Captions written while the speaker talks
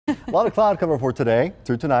A lot of cloud cover for today,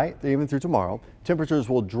 through tonight, even through tomorrow. Temperatures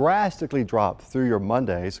will drastically drop through your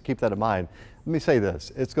Monday, so keep that in mind. Let me say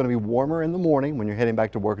this, it's going to be warmer in the morning when you're heading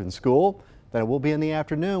back to work and school than it will be in the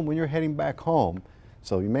afternoon when you're heading back home.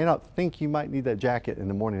 So you may not think you might need that jacket in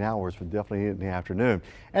the morning hours, but definitely need it in the afternoon.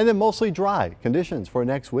 And then mostly dry conditions for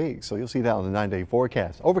next week. So you'll see that on the 9-day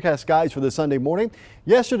forecast. Overcast skies for this Sunday morning.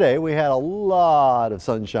 Yesterday we had a lot of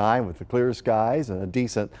sunshine with the clear skies and a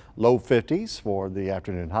decent low 50s for the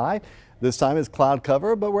afternoon high. This time it's cloud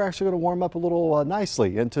cover, but we're actually going to warm up a little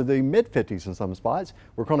nicely into the mid 50s in some spots.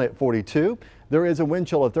 We're currently at 42. There is a wind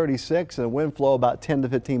chill of 36 and a wind flow about 10 to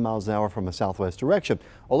 15 miles an hour from a southwest direction.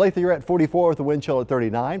 Olathe, you're at 44 with a wind chill at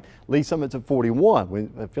 39. Lee Summit's at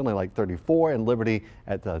 41, feeling like 34, and Liberty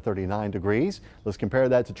at 39 degrees. Let's compare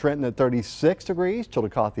that to Trenton at 36 degrees,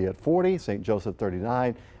 Chillicothe at 40, St. Joseph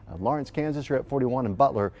 39. Lawrence, Kansas, you're at 41, and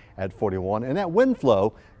Butler at 41. And that wind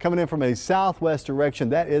flow coming in from a southwest direction,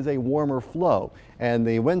 that is a warmer flow. And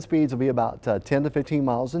the wind speeds will be about 10 to 15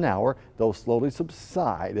 miles an hour. They'll slowly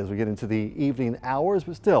subside as we get into the evening hours,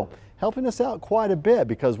 but still helping us out quite a bit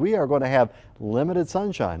because we are going to have limited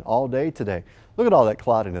sunshine all day today. Look at all that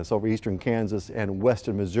cloudiness over eastern Kansas and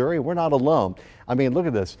western Missouri. We're not alone. I mean, look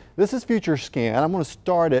at this. This is Future Scan. I'm going to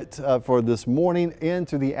start it for this morning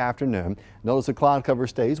into the afternoon. Notice the cloud cover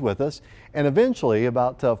stays with us. And eventually,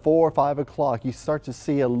 about 4 or 5 o'clock, you start to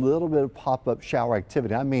see a little bit of pop-up shower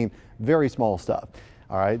activity. I mean, very small stuff.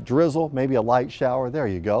 All right, drizzle, maybe a light shower. There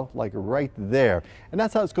you go, like right there. And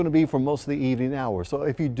that's how it's going to be for most of the evening hours. So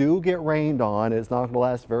if you do get rained on, it's not going to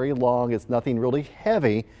last very long. It's nothing really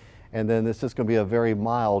heavy. And then it's just going to be a very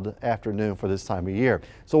mild afternoon for this time of year.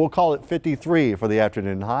 So we'll call it 53 for the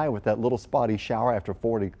afternoon high with that little spotty shower after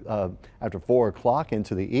 4 o'clock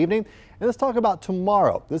into the evening. And let's talk about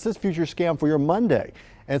tomorrow. This is Future Scan for your Monday.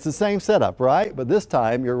 And it's the same setup, right? But this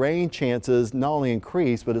time your rain chances not only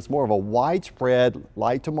increase, but it's more of a widespread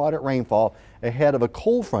light to moderate rainfall ahead of a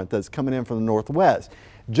cold front that's coming in from the northwest.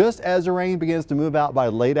 Just as the rain begins to move out by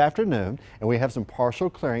late afternoon and we have some partial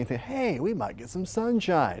clearing, think, hey, we might get some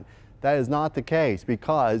sunshine. That is not the case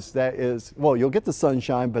because that is, well, you'll get the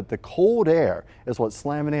sunshine, but the cold air is what's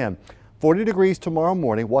slamming in. 40 degrees tomorrow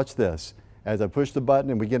morning. Watch this. As I push the button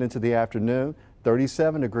and we get into the afternoon,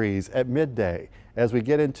 37 degrees at midday. As we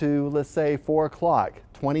get into, let's say, 4 o'clock,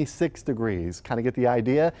 26 degrees. Kind of get the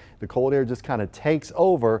idea? The cold air just kind of takes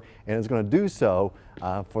over and is going to do so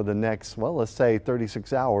for the next, well, let's say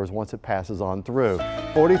 36 hours once it passes on through.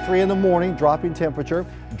 43 in the morning, dropping temperature.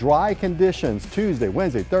 Dry conditions Tuesday,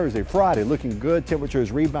 Wednesday, Thursday, Friday, looking good.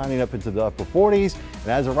 Temperatures rebounding up into the upper 40s. And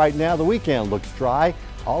as of right now, the weekend looks dry,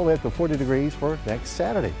 all the way up to 40 degrees for next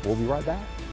Saturday. We'll be right back.